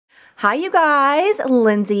Hi you guys,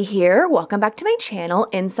 Lindsay here. Welcome back to my channel,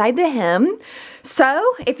 Inside the Hem. So,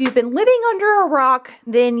 if you've been living under a rock,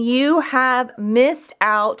 then you have missed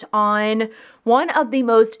out on one of the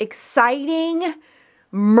most exciting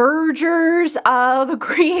mergers of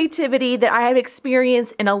creativity that I have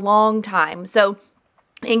experienced in a long time. So,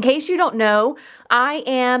 in case you don't know, I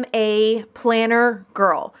am a planner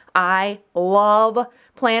girl. I love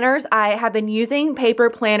planners. I have been using paper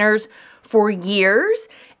planners for years.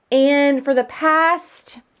 And for the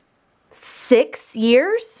past 5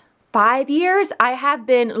 years, I have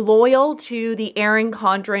been loyal to the Erin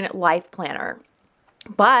Condren Life Planner.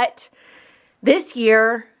 But this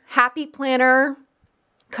year, Happy Planner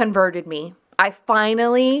converted me. I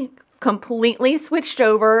finally completely switched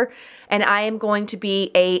over and I am going to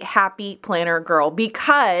be a Happy Planner girl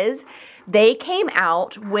because they came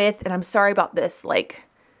out with, and I'm sorry about this, like,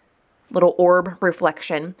 little orb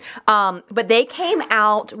reflection. But they came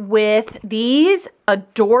out with these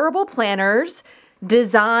adorable planners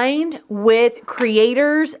designed with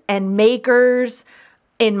creators and makers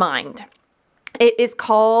in mind. It is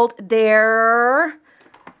called their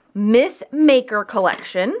Miss Maker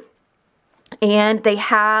collection. And they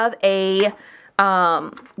have a,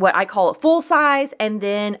 what I call a full size and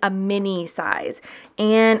then a mini size.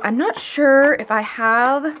 And I'm not sure if I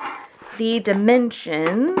have the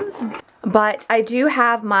dimensions, but I do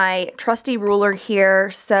have my trusty ruler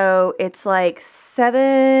here, so it's like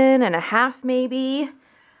 7.5 maybe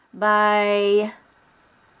by,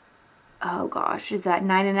 oh gosh, is that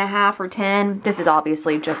 9.5 or 10? This is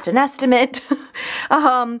obviously just an estimate.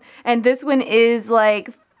 And this one is like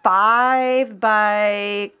 5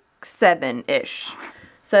 by 7-ish.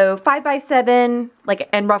 So 5 by 7, like,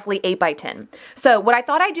 and roughly 8 by 10. So what I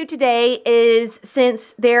thought I'd do today is,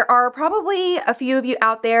 since there are probably a few of you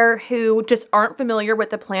out there who just aren't familiar with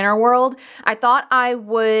the planner world, I thought I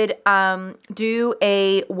would do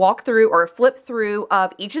a walkthrough or a flip through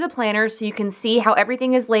of each of the planners so you can see how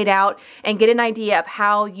everything is laid out and get an idea of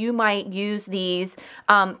how you might use these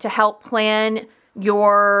to help plan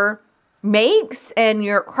your makes and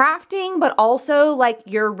your crafting, but also like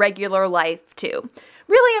your regular life too.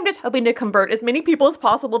 Really, I'm just hoping to convert as many people as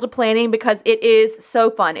possible to planning because it is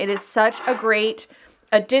so fun. It is such a great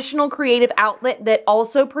additional creative outlet that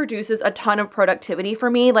also produces a ton of productivity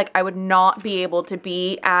for me. Like, I would not be able to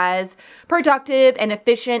be as productive and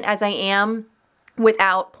efficient as I am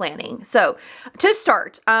without planning. So to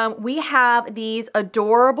start, we have these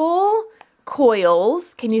adorable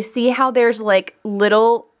coils. Can you see how there's like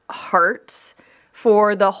little hearts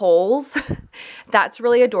for the holes? That's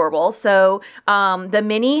really adorable. So the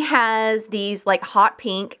mini has these like hot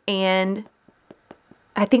pink, and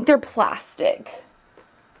I think they're plastic.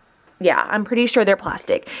 Yeah, I'm pretty sure they're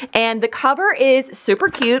plastic. And the cover is super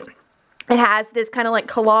cute. It has this kind of like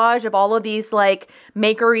collage of all of these like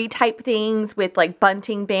makery type things with like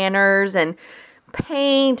bunting banners and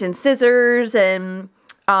paint and scissors, and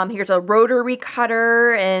here's a rotary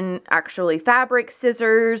cutter and actually fabric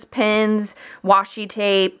scissors, pins, washi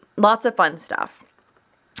tape, lots of fun stuff.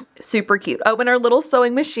 Super cute. Oh, and our little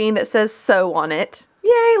sewing machine that says sew on it.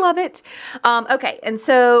 Yay, love it. Okay, and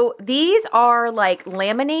so these are like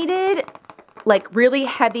laminated, like really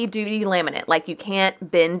heavy duty laminate. Like, you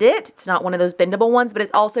can't bend it. It's not one of those bendable ones, but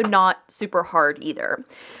it's also not super hard either.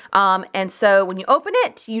 And so when you open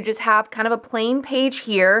it, you just have kind of a plain page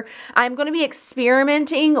here. I'm going to be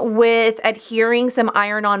experimenting with adhering some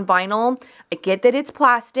iron-on vinyl. I get that it's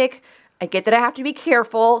plastic. I get that I have to be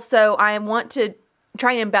careful. So I want to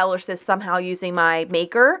try and embellish this somehow using my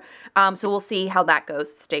maker. So we'll see how that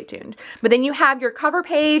goes. Stay tuned. But then you have your cover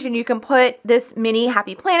page, and you can put this mini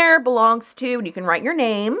Happy Planner belongs to, and you can write your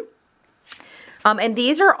name. And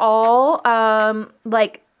these are all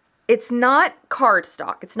like, it's not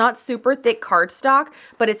cardstock. It's not super thick cardstock,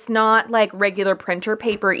 but it's not like regular printer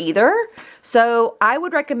paper either. So I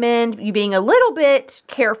would recommend you being a little bit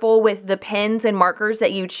careful with the pens and markers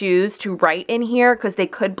that you choose to write in here, because they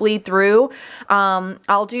could bleed through.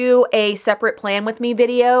 I'll do a separate plan with me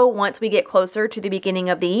video once we get closer to the beginning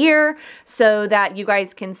of the year, so that you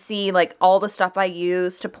guys can see like all the stuff I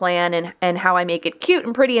use to plan and how I make it cute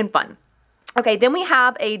and pretty and fun. Okay, then we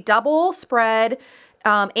have a double spread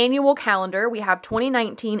annual calendar. We have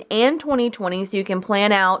 2019 and 2020, so you can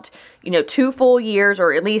plan out, you know, 2 full years,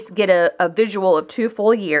 or at least get a visual of 2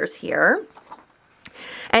 full years here.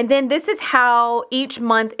 And then this is how each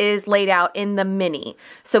month is laid out in the mini.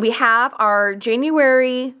 So we have our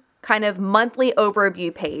January kind of monthly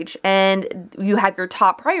overview page, and you have your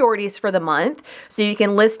top priorities for the month. So you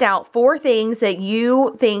can list out 4 things that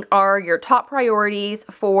you think are your top priorities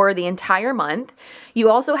for the entire month. You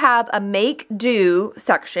also have a make do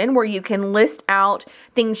section where you can list out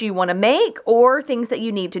things you want to make or things that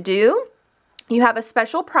you need to do. You have a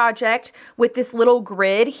special project with this little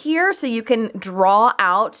grid here, so you can draw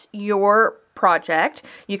out your project.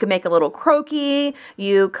 You can make a little croquis.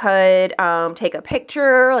 You could take a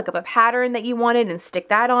picture like of a pattern that you wanted and stick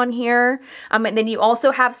that on here. And then you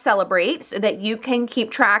also have celebrate, so that you can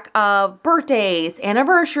keep track of birthdays,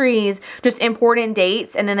 anniversaries, just important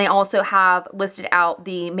dates. And then they also have listed out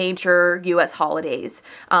the major US holidays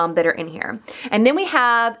that are in here. And then we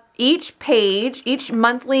have each page, each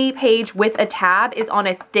monthly page with a tab is on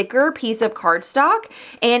a thicker piece of cardstock,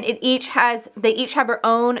 and they each have their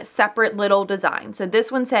own separate little design. So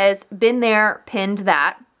this one says, been there, pinned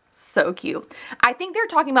that. So cute. I think they're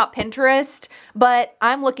talking about Pinterest, but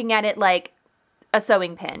I'm looking at it like a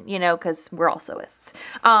sewing pin, you know, because we're all sewists.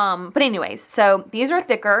 But anyways, so these are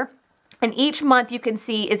thicker. And each month you can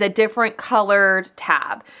see is a different colored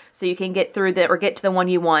tab. So you can get through get to the one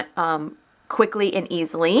you want quickly and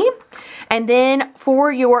easily. And then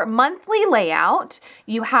for your monthly layout,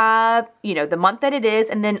 you have, you know, the month that it is,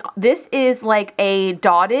 and then this is like a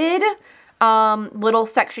dotted little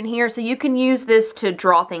section here. So you can use this to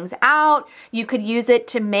draw things out. You could use it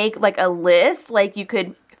to make like a list, like you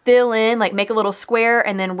could fill in, like make a little square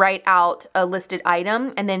and then write out a listed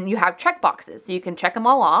item, and then you have check boxes so you can check them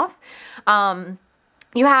all off.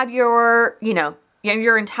 You have your, you know,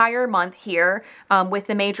 your entire month here with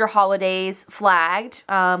the major holidays flagged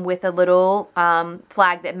with a little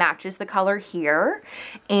flag that matches the color here.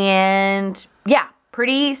 And yeah,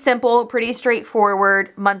 pretty simple, pretty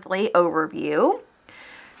straightforward monthly overview.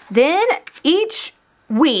 Then each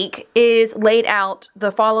week is laid out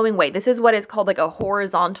the following way. This is what is called like a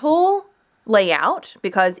horizontal layout,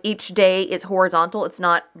 because each day is horizontal. It's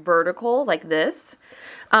not vertical like this.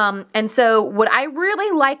 And so what I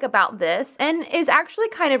really like about this, and is actually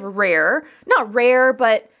kind of rare, not rare,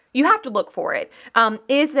 but you have to look for it,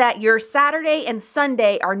 is that your Saturday and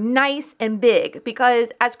Sunday are nice and big, because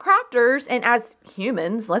as crafters and as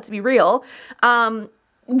humans, let's be real, we're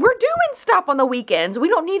doing stuff on the weekends. We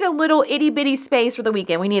don't need a little itty bitty space for the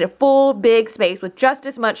weekend. We need a full big space with just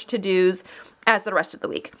as much to-dos as the rest of the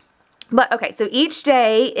week. But okay, so each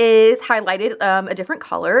day is highlighted a different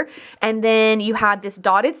color, and then you have this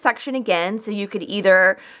dotted section again, so you could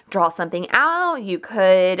either draw something out, you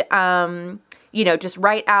could, you know, just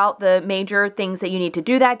write out the major things that you need to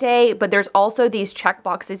do that day, but there's also these check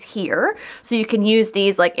boxes here, so you can use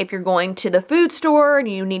these like if you're going to the food store and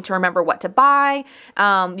you need to remember what to buy.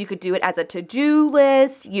 You could do it as a to-do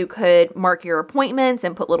list, you could mark your appointments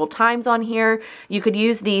and put little times on here. You could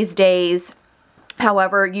use these days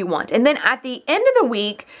however you want. And then at the end of the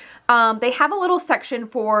week, they have a little section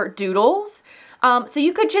for doodles. So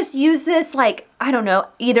you could just use this, like, I don't know,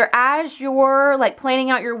 either as you're like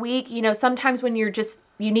planning out your week, you know, sometimes when you're just,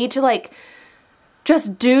 you need to like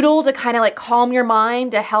just doodle to kind of like calm your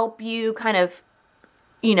mind, to help you kind of,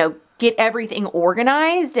 you know, get everything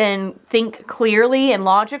organized and think clearly and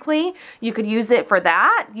logically. You could use it for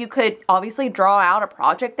that. You could obviously draw out a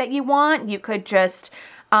project that you want. You could just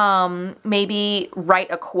maybe write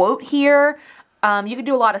a quote here. You could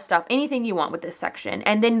do a lot of stuff, anything you want with this section.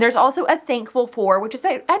 And then there's also a thankful for, which is,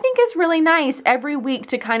 I think is really nice every week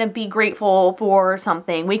to kind of be grateful for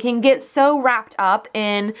something. We can get so wrapped up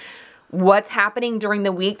in what's happening during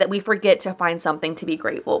the week that we forget to find something to be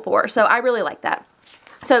grateful for. So I really like that.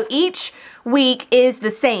 So each week is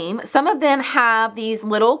the same. Some of them have these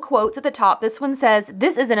little quotes at the top. This one says,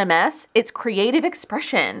 "This isn't a mess, it's creative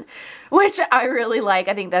expression," which I really like.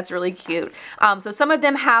 I think that's really cute. So some of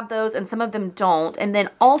them have those and some of them don't. And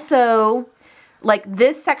then also, like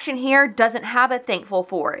this section here doesn't have a thankful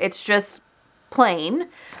for. It's just plain.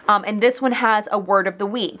 And this one has a word of the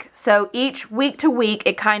week. So each week to week,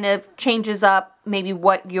 it kind of changes up maybe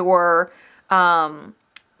what your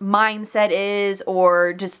mindset is,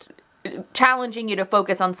 or just challenging you to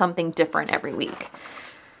focus on something different every week.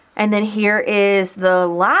 And then here is the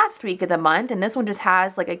last week of the month, and this one just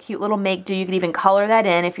has like a cute little make do. You could even color that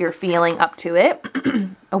in if you're feeling up to it.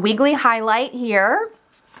 A weekly highlight here.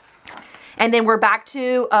 And then we're back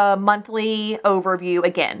to a monthly overview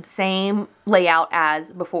again, same layout as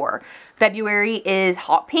before. February is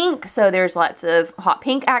hot pink, so there's lots of hot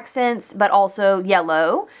pink accents, but also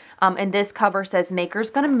yellow. And this cover says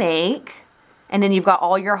Maker's Gonna Make. And then you've got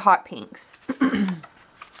all your hot pinks.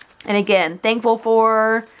 And again, thankful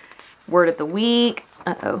for, word of the week.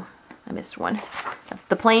 Uh-oh, I missed one.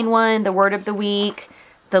 The plain one, the word of the week,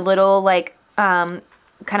 the little like, kind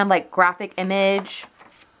of like graphic image.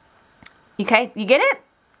 Okay, you get it?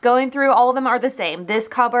 Going through, all of them are the same. This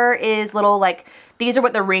cover is little like, these are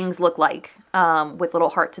what the rings look like, with little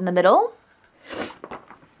hearts in the middle.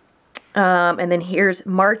 And then here's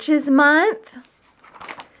March's month.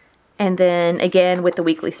 And then again with the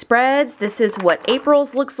weekly spreads, this is what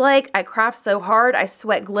April's looks like. I craft so hard, I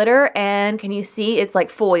sweat glitter, and can you see it's like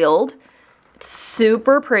foiled? It's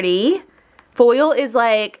super pretty. Foil is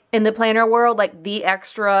like, in the planner world, like the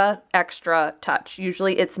extra touch.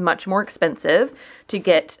 Usually it's much more expensive to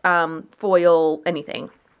get foil anything.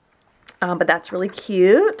 But that's really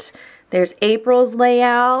cute. There's April's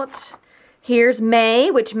layout. Here's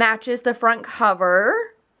May, which matches the front cover.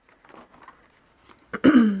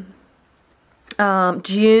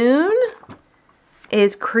 June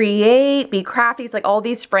is Create, Be Crafty. It's like all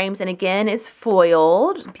these frames, and again, it's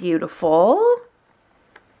foiled. Beautiful.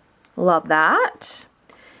 Love that.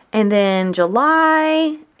 And then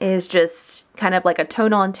July is just kind of like a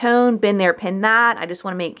tone on tone. Been there, pin that. I just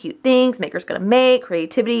want to make cute things. Maker's gonna make.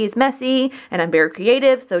 Creativity is messy, and I'm very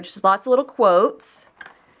creative. So just lots of little quotes.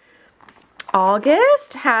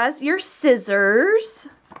 August has your scissors.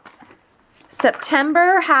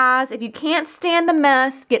 September has, if you can't stand the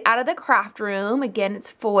mess, get out of the craft room. Again,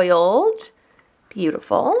 it's foiled.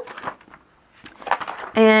 Beautiful.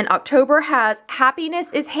 And October has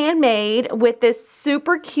Happiness is Handmade with this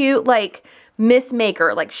super cute, like, Miss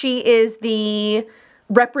Maker. Like, she is the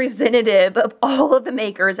representative of all of the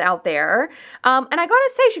makers out there. And I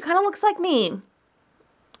gotta say, she kind of looks like me.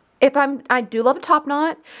 I do love a top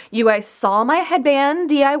knot. You guys saw my headband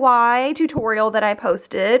DIY tutorial that I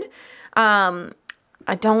posted. I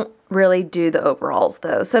don't really do the overalls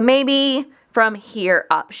though. So maybe from here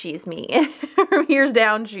up, she's me. From here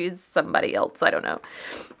down, she's somebody else. I don't know.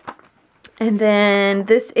 And then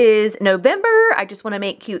this is November. I just want to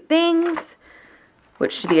make cute things,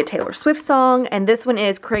 which should be a Taylor Swift song. And this one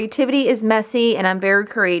is Creativity is Messy, and I'm very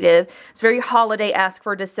creative. It's very holiday-esque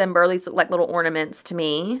for December. These look like little ornaments to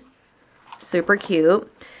me. Super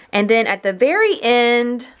cute. And then at the very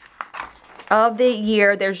end of the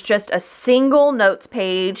year, there's just a single notes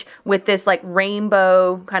page with this like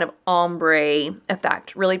rainbow kind of ombre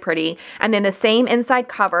effect. Really pretty. And then the same inside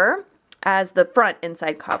cover as the front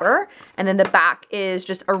inside cover. And then the back is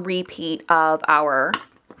just a repeat of our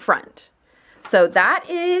front. So that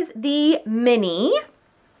is the mini.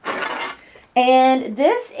 And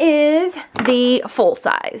this is the full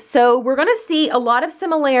size. So we're going to see a lot of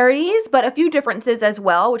similarities, but a few differences as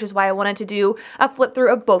well, which is why I wanted to do a flip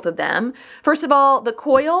through of both of them. First of all, the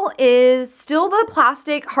coil is still the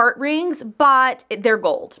plastic heart rings, but they're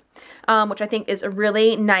gold, which I think is a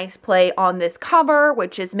really nice play on this cover,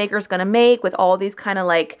 which is Maker's Gonna Make with all these kind of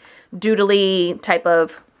like doodly type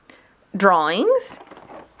of drawings.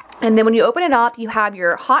 And then when you open it up, you have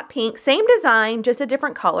your hot pink, same design, just a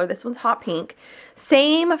different color. This one's hot pink.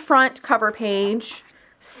 Same front cover page,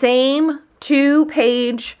 same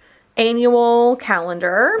 2-page annual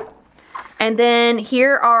calendar. And then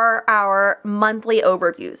here are our monthly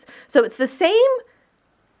overviews. So it's the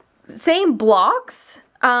same blocks.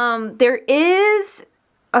 There is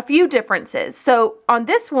a few differences. So on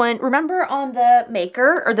this one, remember on the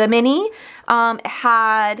Maker or the mini, it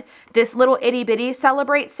had this little itty bitty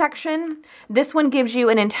celebrate section. This one gives you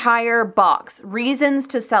an entire box, reasons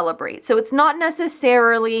to celebrate. So it's not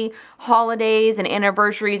necessarily holidays and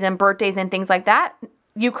anniversaries and birthdays and things like that.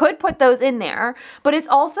 You could put those in there, but it's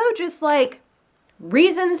also just like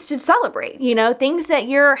reasons to celebrate, you know, things that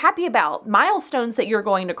you're happy about, milestones that you're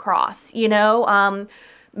going to cross, you know,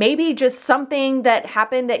 maybe just something that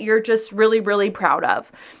happened that you're just really, really proud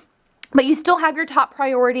of. But you still have your top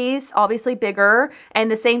priorities, obviously bigger, and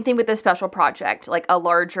the same thing with the special project, like a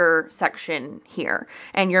larger section here.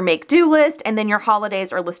 And your make-do list, and then your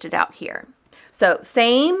holidays are listed out here. So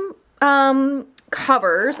same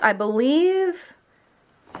covers, I believe.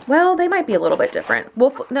 Well, they might be a little bit different.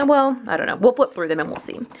 Well, I don't know. We'll flip through them and we'll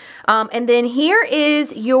see. And then here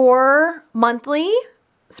is your monthly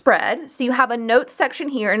spread. So you have a notes section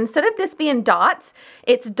here, and instead of this being dots,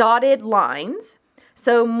 it's dotted lines.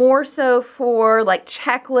 So more so for like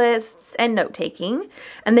checklists and note taking.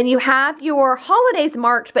 And then you have your holidays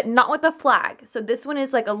marked, but not with a flag. So this one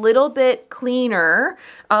is like a little bit cleaner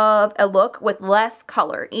of a look with less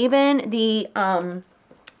color. Even the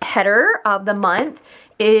header of the month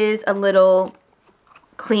is a little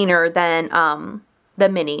cleaner than the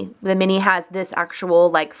mini. The mini has this actual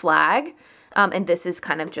like flag. And this is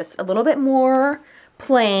kind of just a little bit more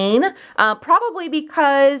plain, probably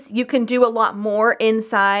because you can do a lot more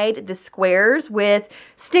inside the squares with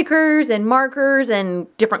stickers and markers and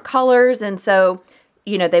different colors. And so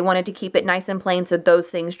you know, they wanted to keep it nice and plain, so those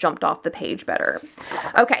things jumped off the page better.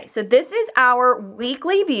 Okay, so this is our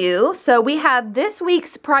weekly view. So we have this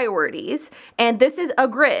week's priorities, and this is a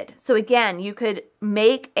grid. So again, you could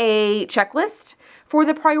make a checklist for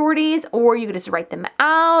the priorities, or you could just write them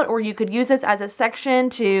out, or you could use this as a section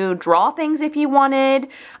to draw things if you wanted.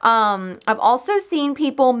 I've also seen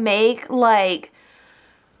people make like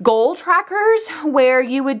goal trackers where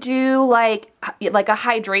you would do like a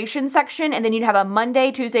hydration section, and then you'd have a Monday,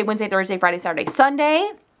 Tuesday, Wednesday, Thursday, Friday, Saturday,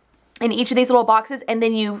 Sunday in each of these little boxes. And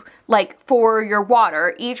then you, like, for your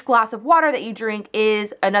water, each glass of water that you drink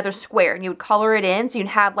is another square, and you would color it in, so you'd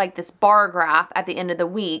have like this bar graph at the end of the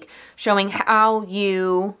week showing how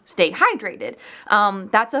you stay hydrated.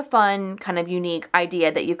 That's a fun kind of unique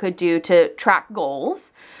idea that you could do to track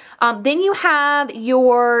goals. Then you have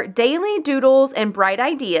your daily doodles and bright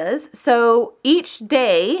ideas. So each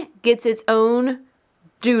day gets its own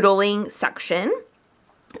doodling section.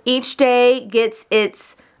 Each day gets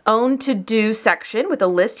its own to-do section with a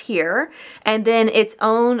list here, and then its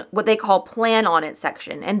own what they call plan on it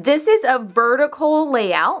section. And this is a vertical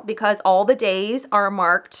layout because all the days are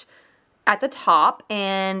marked at the top,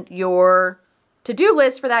 and your to-do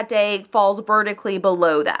list for that day falls vertically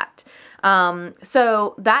below that.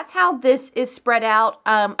 So that's how this is spread out.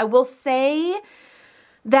 I will say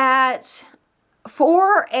that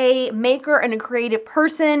for a maker and a creative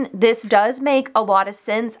person, this does make a lot of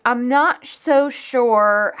sense. I'm not so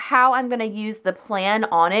sure how I'm going to use the plan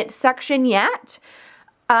on it section yet.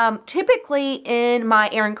 Typically in my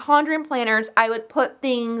Erin Condren planners, I would put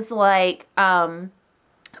things like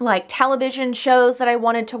television shows that I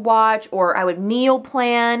wanted to watch, or I would meal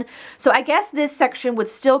plan. So I guess this section would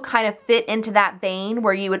still kind of fit into that vein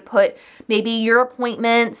where you would put maybe your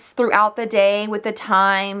appointments throughout the day with the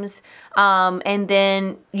times, and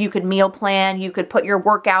then you could meal plan, you could put your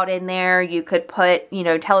workout in there, you could put, you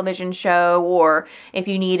know, television show, or if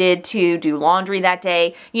you needed to do laundry that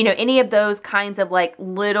day, you know, any of those kinds of like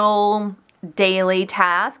little daily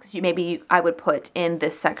tasks, I would put in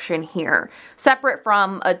this section here, separate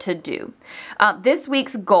from a to-do. This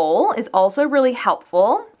week's goal is also really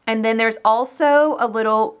helpful. And then there's also a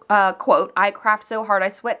little quote, "I craft so hard I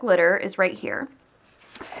sweat glitter," is right here.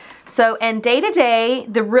 So, and day to day,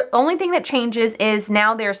 the only thing that changes is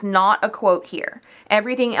now there's not a quote here.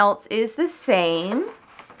 Everything else is the same.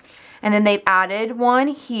 And then they've added one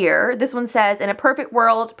here. This one says, "In a perfect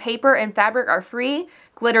world, paper and fabric are free.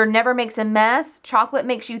 Glitter never makes a mess. Chocolate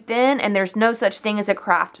makes you thin, and there's no such thing as a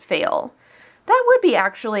craft fail." That would be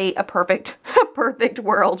actually a perfect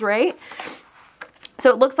world, right? So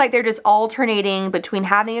it looks like they're just alternating between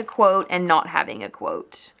having a quote and not having a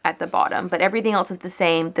quote at the bottom, but everything else is the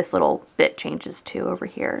same. This little bit changes too over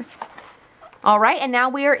here. All right, and now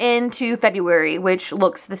we are into February, which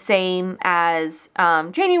looks the same as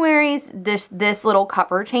January's. This little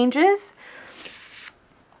cover changes.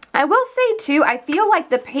 I will say too, I feel like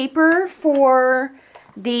the paper for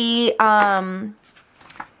the,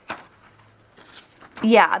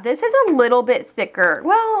 yeah, this is a little bit thicker.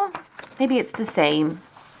 Well, maybe it's the same.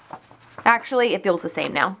 Actually, it feels the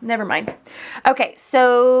same now. Never mind. Okay,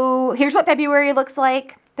 so here's what February looks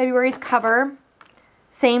like. February's cover.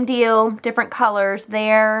 Same deal, different colors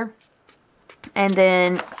there. And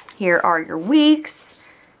then here are your weeks.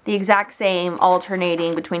 The exact same,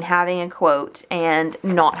 alternating between having a quote and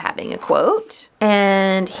not having a quote.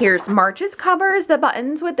 And here's March's covers, the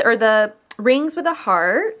buttons with, or the rings with a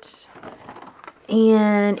heart.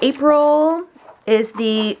 And April is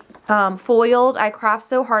the foiled "I craft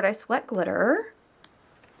so hard I sweat" glitter.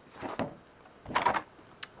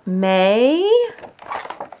 May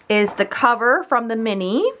is the cover from the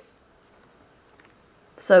mini.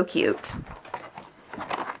 So cute.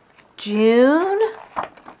 June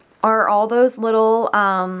are all those little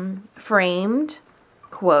framed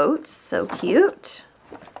quotes. So cute.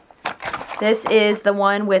 This is the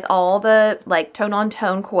one with all the like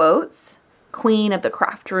tone-on-tone quotes. Queen of the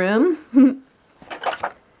craft room.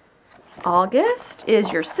 August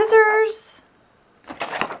is your scissors.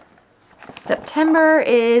 September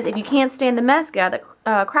is "If you can't stand the mess, get out of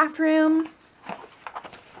the craft room."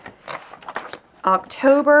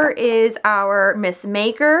 October is our Miss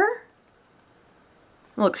Maker.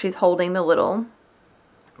 Look, she's holding the little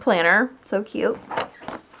planner. So cute.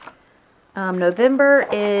 November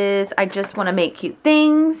is "I just want to make cute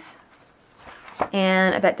things."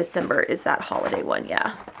 And I bet December is that holiday one,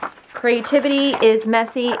 yeah. Creativity is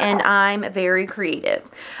 "Messy" and "I'm very creative."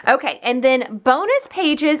 Okay, and then bonus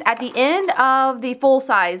pages at the end of the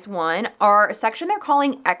full-size one are a section they're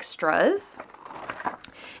calling extras.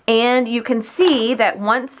 And you can see that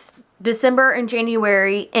once December and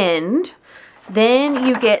January end, Then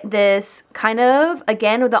you get this kind of,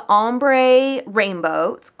 again, with the ombre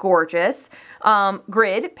rainbow. It's gorgeous.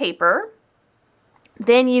 Grid paper.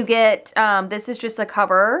 Then you get, this is just a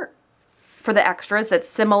cover for the extras that's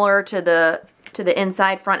similar to the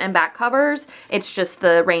inside, front, and back covers. It's just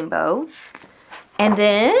the rainbow. And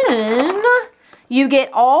then you get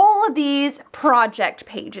all of these project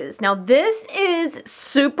pages. Now this is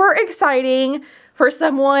super exciting for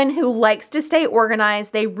someone who likes to stay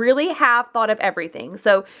organized. They really have thought of everything.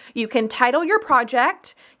 So you can title your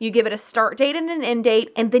project, you give it a start date and an end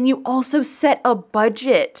date, and then you also set a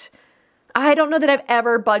budget. I don't know that I've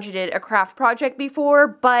ever budgeted a craft project before,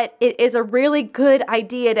 but it is a really good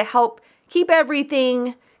idea to help keep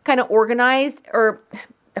everything kind of organized, or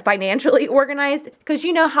financially organized, because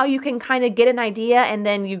you know how you can kind of get an idea and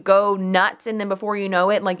then you go nuts, and then before you know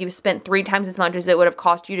it, like you've spent 3 times as much as it would have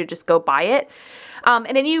cost you to just go buy it.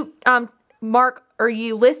 And then you mark, or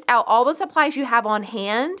you list out all the supplies you have on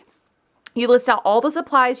hand. You list out all the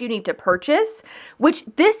supplies you need to purchase, which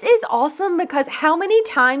this is awesome because how many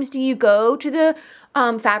times do you go to the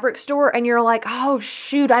fabric store and you're like, oh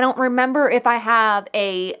shoot, I don't remember if I have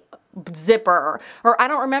a zipper, or I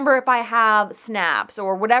don't remember if I have snaps,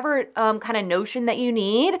 or whatever kind of notion that you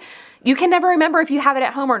need. You can never remember if you have it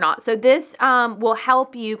at home or not. So this will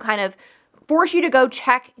help you kind of force you to go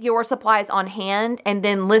check your supplies on hand and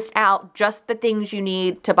then list out just the things you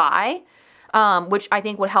need to buy. Which I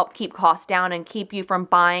think would help keep costs down and keep you from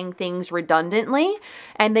buying things redundantly.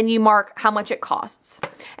 And then you mark how much it costs.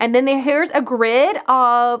 And then here's a grid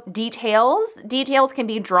of details. Details can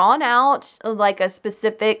be drawn out, like a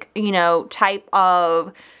specific, you know, type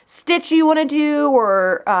of stitch you want to do,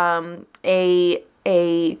 or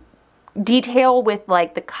a detail with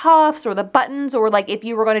like the cuffs or the buttons, or like if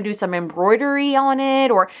you were going to do some embroidery on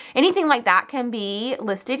it, or anything like that can be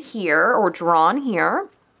listed here or drawn here.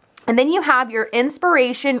 And then you have your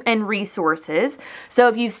inspiration and resources. So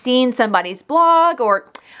if you've seen somebody's blog, or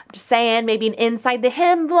I'm just saying maybe an Inside the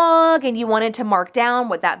Hem vlog, and you wanted to mark down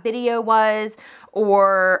what that video was,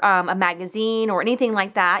 or a magazine or anything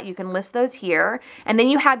like that, you can list those here. And then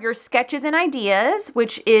you have your sketches and ideas,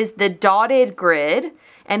 which is the dotted grid.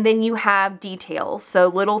 And then you have details, so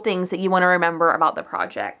little things that you want to remember about the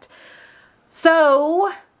project.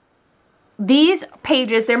 So these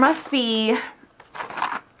pages, there must be...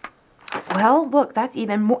 Well, look, that's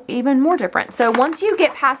even more different. So once you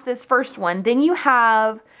get past this first one, then you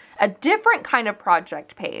have a different kind of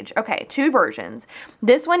project page. Okay, 2 versions.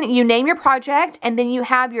 This one, you name your project, and then you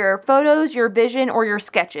have your photos, your vision, or your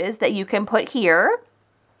sketches that you can put here,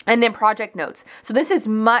 and then project notes. So this is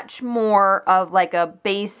much more of like a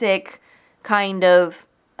basic kind of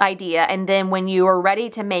idea, and then when you are ready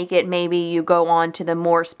to make it, maybe you go on to the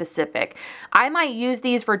more specific. I might use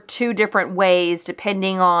these for 2 different ways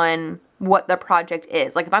depending on what the project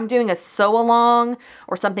is. Like if I'm doing a sew along,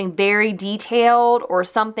 or something very detailed, or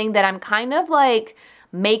something that I'm kind of like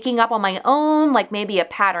making up on my own, like maybe a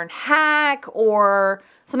pattern hack or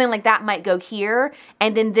something like that, might go here.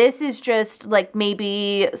 And then this is just like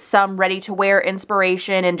maybe some ready to wear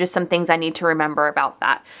inspiration and just some things I need to remember about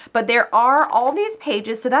that. But there are all these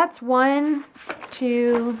pages. So that's 1,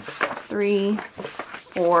 2, 3,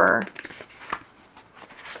 4,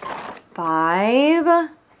 5,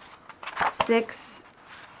 6,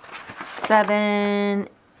 7,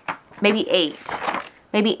 maybe 8.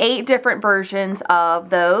 Maybe 8 different versions of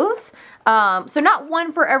those. So not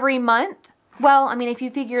one for every month. Well, I mean, if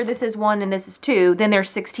you figure this is 1 and this is 2, then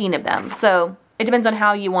there's 16 of them. So it depends on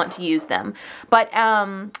how you want to use them. But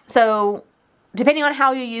so depending on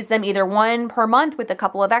how you use them, either 1 per month with a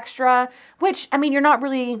couple of extra, which, I mean, you're not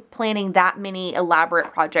really planning that many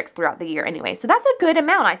elaborate projects throughout the year anyway. So that's a good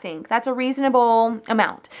amount, I think. That's a reasonable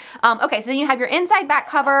amount. Okay, so then you have your inside back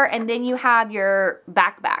cover, and then you have your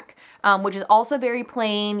back, which is also very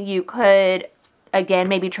plain. You could... Again,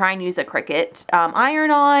 maybe try and use a Cricut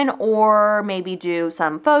iron-on, or maybe do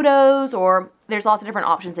some photos, or there's lots of different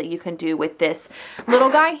options that you can do with this little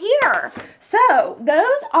guy here. So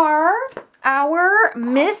those are our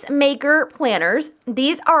Miss Maker planners.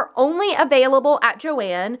 These are only available at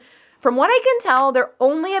Joann. From what I can tell, they're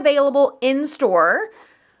only available in store.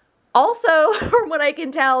 Also, from what I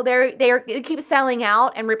can tell, they keep selling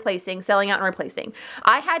out and replacing, selling out and replacing.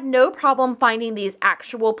 I had no problem finding these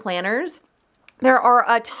actual planners. There are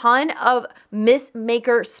a ton of Miss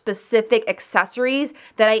Maker specific accessories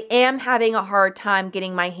that I am having a hard time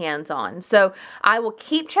getting my hands on. So I will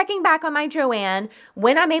keep checking back on my Joann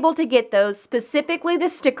when I'm able to get those. Specifically, the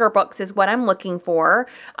sticker books is what I'm looking for.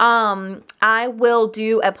 I will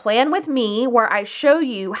do a plan with me where I show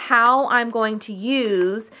you how I'm going to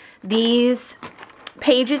use these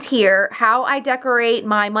pages here how I decorate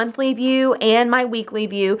my monthly view and my weekly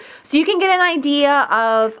view, so you can get an idea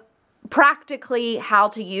of practically how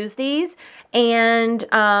to use these and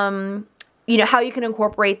you know, how you can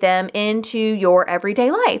incorporate them into your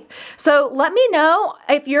everyday life. So let me know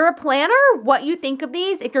if you're a planner, what you think of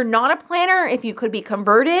these. If you're not a planner, if you could be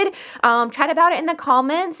converted, chat about it in the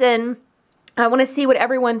comments. And I want to see what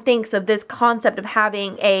everyone thinks of this concept of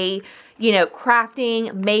having a, you know,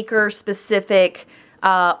 crafting, maker specific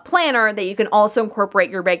planner that you can also incorporate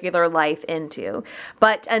your regular life into.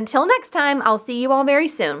 But until next time, I'll see you all very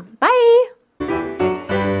soon. Bye.